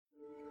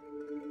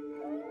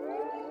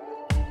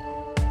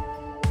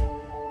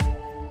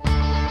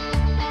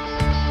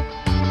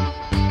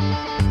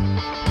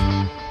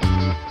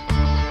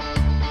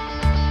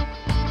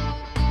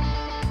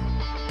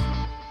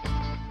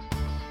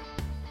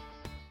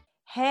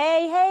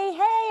Hey,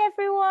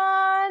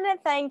 everyone.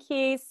 Thank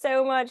you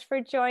so much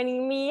for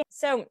joining me.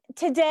 So,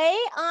 today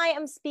I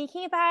am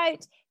speaking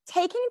about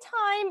taking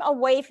time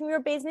away from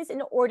your business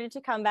in order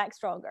to come back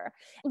stronger.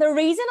 The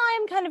reason I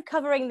am kind of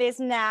covering this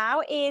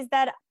now is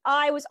that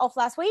I was off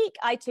last week.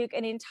 I took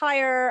an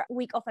entire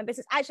week off my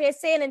business. Actually, I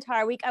say an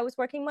entire week. I was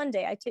working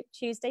Monday. I took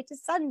Tuesday to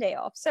Sunday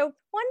off. So,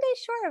 one day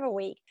short of a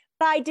week.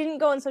 But I didn't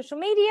go on social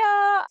media.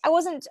 I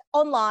wasn't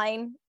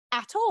online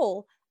at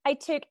all. I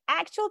took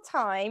actual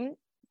time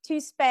to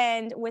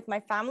spend with my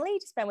family,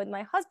 to spend with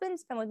my husband,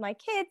 spend with my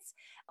kids,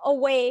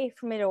 away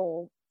from it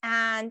all.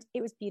 And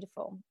it was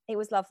beautiful. It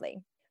was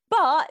lovely.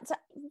 But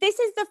this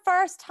is the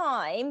first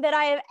time that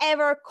I have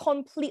ever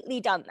completely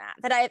done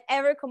that I have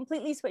ever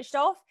completely switched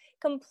off,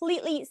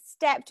 completely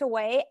stepped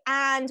away,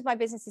 and my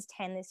business is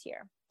 10 this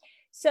year.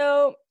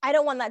 So I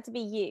don't want that to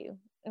be you.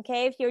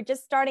 Okay, if you're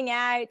just starting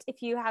out,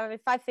 if you have a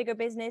 5-figure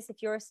business,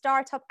 if you're a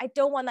startup, I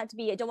don't want that to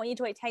be you. I don't want you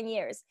to wait 10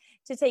 years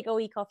to take a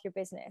week off your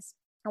business.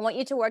 I want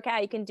you to work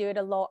out you can do it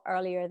a lot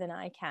earlier than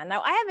I can.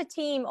 Now, I have a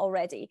team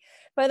already,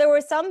 but there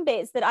were some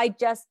bits that I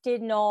just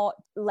did not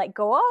let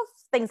go of,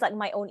 things like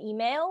my own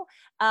email,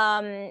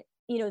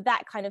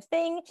 that kind of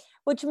thing,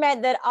 which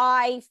meant that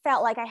I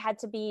felt like I had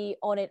to be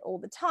on it all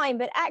the time.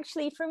 But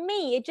actually, for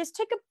me, it just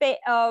took a bit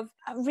of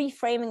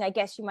reframing, I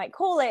guess you might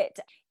call it,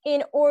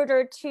 in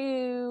order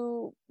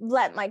to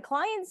let my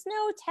clients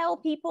know, tell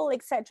people,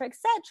 etc.,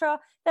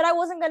 that I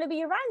wasn't going to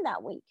be around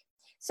that week.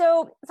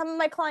 So some of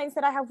my clients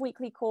that I have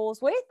weekly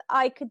calls with,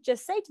 I could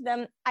just say to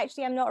them,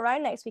 actually, I'm not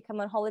around next week, I'm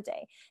on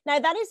holiday. Now,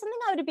 that is something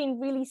I would have been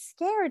really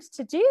scared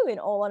to do, in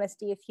all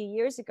honesty, a few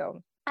years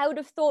ago. I would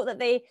have thought that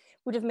they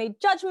would have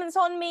made judgments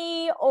on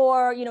me,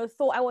 or,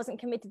 thought I wasn't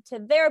committed to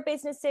their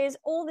businesses,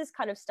 all this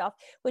kind of stuff,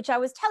 which I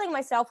was telling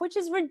myself, which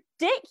is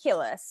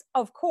ridiculous,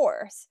 of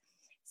course.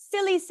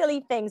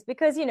 Silly things,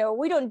 because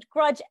we don't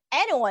grudge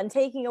anyone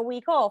taking a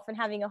week off and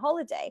having a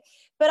holiday,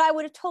 but I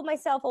would have told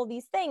myself all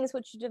these things,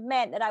 which would have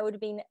meant that I would have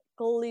been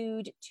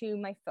glued to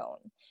my phone.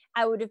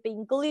 I would have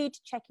been glued to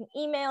checking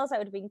emails. I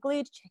would have been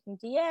glued to checking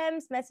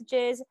DMs,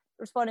 messages,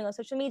 responding on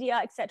social media,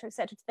 etc.,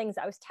 to things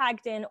that I was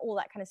tagged in, all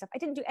that kind of stuff. I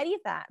didn't do any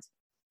of that.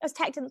 I was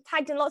tagged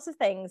in lots of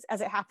things,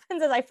 as it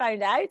happens, as I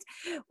found out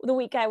the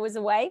week I was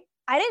away.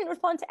 I didn't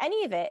respond to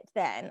any of it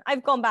then.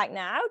 I've gone back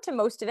now to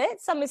most of it.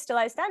 Some is still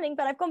outstanding,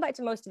 but I've gone back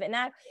to most of it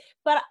now.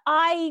 But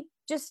I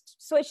just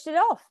switched it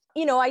off.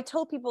 I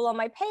told people on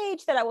my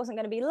page that I wasn't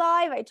going to be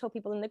live. I told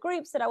people in the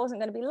groups that I wasn't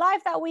going to be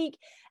live that week.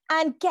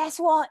 And guess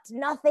what?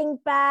 Nothing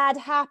bad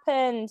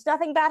happened.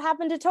 Nothing bad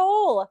happened at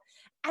all.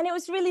 And it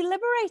was really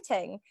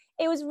liberating.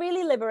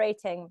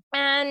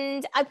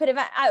 And I put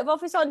out of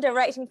office on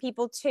directing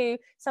people to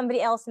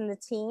somebody else in the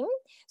team.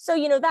 So,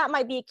 that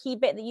might be a key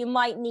bit, that you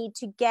might need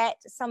to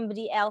get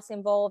somebody else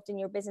involved in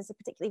your business,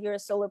 particularly if you're a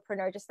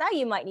solopreneur just now.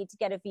 You might need to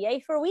get a VA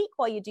for a week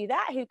while you do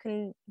that, who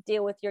can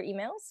deal with your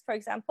emails, for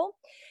example.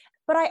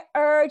 But I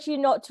urge you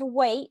not to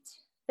wait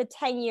the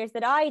 10 years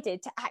that I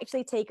did to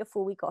actually take a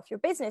full week off your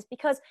business,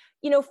 because,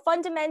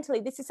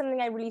 fundamentally, this is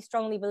something I really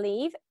strongly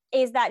believe,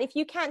 is that if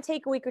you can't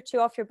take a week or two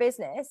off your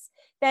business,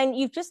 then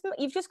you've just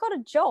got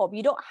a job.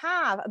 You don't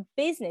have a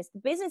business. The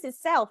business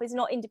itself is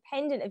not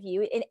independent of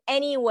you in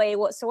any way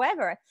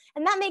whatsoever.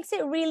 And that makes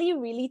it really,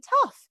 really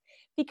tough,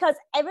 because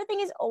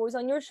everything is always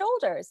on your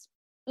shoulders.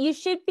 You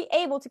should be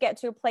able to get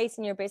to a place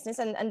in your business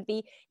and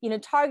be,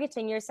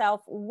 targeting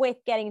yourself with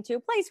getting to a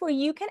place where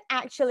you can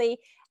actually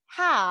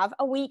have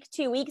a week,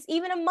 2 weeks,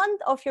 even a month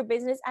off your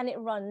business, and it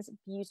runs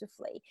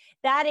beautifully.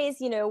 That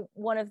is,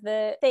 one of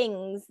the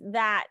things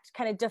that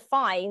kind of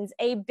defines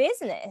a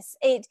business.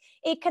 It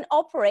can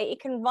operate,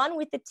 it can run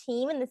with the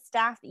team and the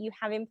staff that you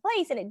have in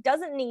place, and it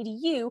doesn't need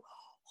you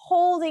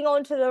holding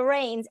onto the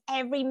reins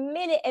every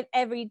minute of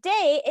every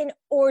day in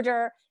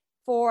order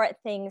for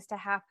things to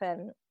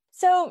happen.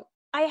 So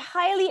I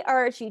highly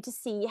urge you to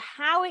see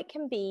how it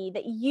can be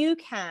that you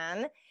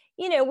can,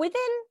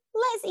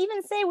 let's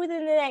even say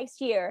within the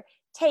next year,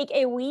 take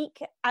a week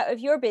out of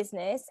your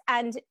business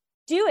and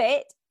do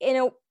it in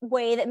a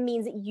way that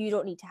means that you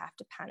don't need to have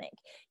to panic.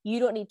 You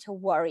don't need to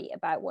worry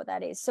about what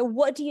that is. So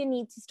what do you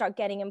need to start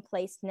getting in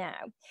place now?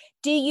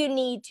 Do you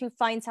need to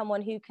find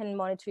someone who can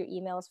monitor your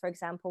emails, for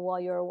example, while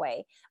you're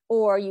away,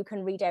 or you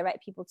can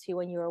redirect people to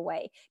when you're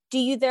away? Do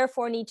you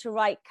therefore need to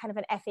write kind of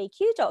an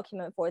FAQ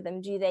document for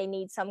them? Do they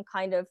need some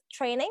kind of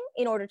training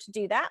in order to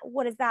do that?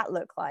 What does that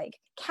look like?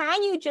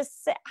 Can you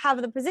just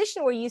have the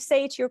position where you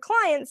say to your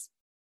clients,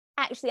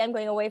 actually, I'm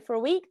going away for a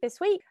week this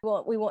week.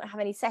 We won't have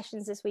any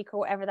sessions this week, or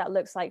whatever that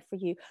looks like for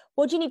you.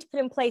 What do you need to put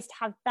in place to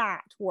have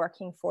that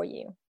working for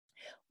you?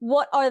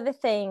 What are the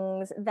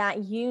things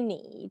that you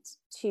need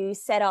to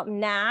set up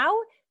now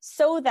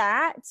so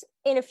that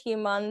in a few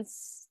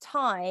months'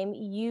 time,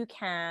 you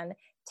can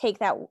take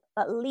that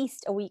at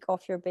least a week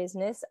off your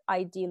business,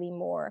 ideally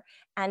more,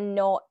 and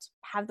not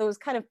have those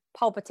kind of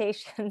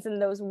palpitations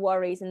and those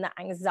worries and that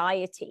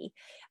anxiety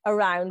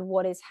around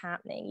what is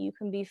happening. You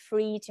can be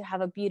free to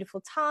have a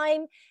beautiful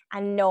time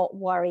and not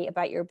worry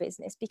about your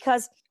business.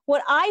 Because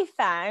what I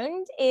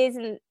found is,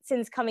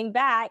 since coming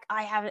back,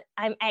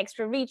 I'm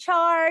extra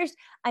recharged.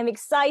 I'm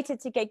excited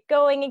to get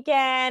going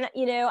again.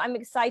 I'm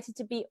excited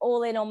to be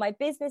all in on my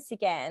business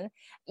again.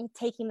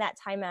 Taking that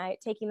time out,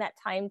 taking that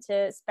time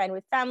to spend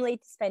with family,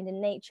 to spend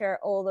in nature,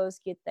 all those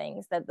good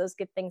things that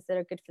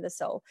are good for the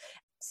soul.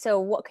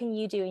 So what can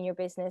you do in your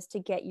business to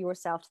get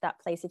yourself to that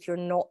place if you're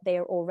not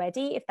there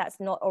already? If that's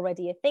not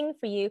already a thing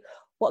for you,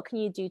 what can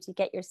you do to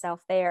get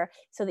yourself there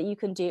so that you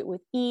can do it with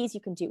ease,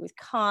 you can do it with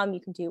calm,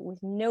 you can do it with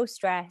no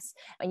stress,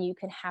 and you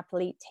can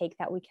happily take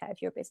that week out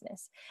of your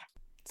business?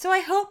 So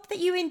I hope that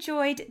you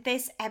enjoyed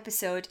this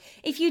episode.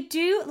 If you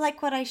do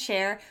like what I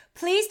share,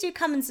 please do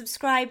come and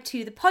subscribe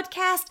to the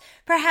podcast,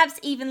 perhaps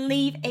even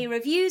leave a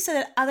review so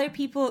that other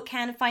people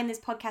can find this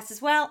podcast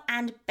as well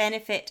and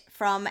benefit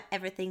from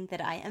everything that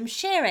I am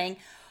sharing.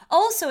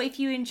 Also, if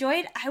you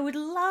enjoyed, I would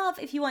love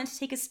if you want to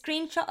take a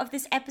screenshot of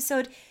this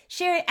episode,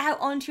 share it out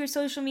onto your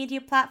social media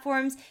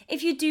platforms.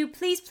 If you do,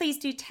 please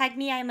do tag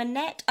me. I'm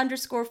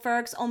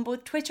Annette_Fergs on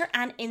both Twitter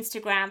and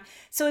Instagram.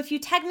 So if you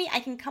tag me,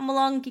 I can come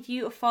along, give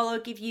you a follow,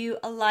 give you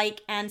a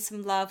like and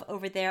some love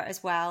over there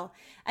as well.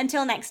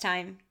 Until next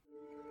time.